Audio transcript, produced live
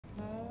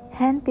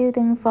Hand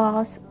building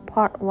vase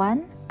part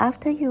 1.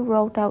 After you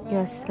rolled out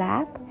your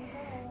slab,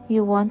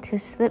 you want to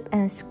slip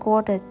and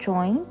score the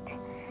joint,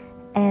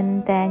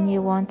 and then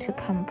you want to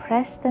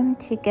compress them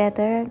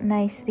together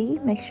nicely.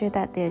 Make sure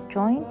that they're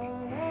joined.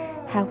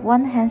 Have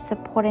one hand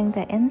supporting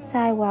the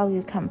inside while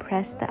you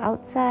compress the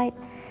outside.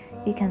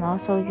 You can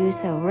also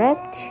use a rib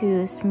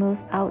to smooth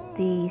out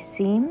the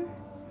seam.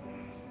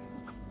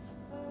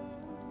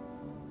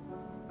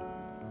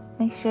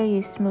 Make sure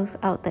you smooth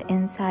out the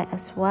inside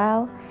as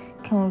well.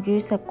 You can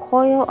use a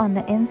coil on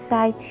the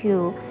inside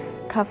to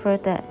cover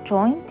the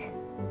joint.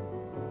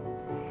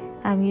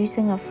 I'm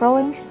using a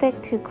throwing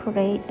stick to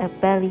create a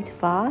bellied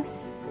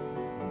vase.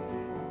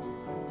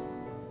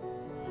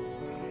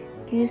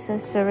 Use a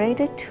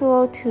serrated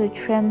tool to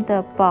trim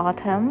the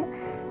bottom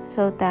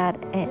so that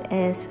it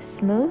is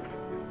smooth.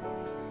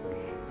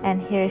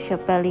 And here's your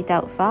bellied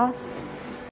out vase.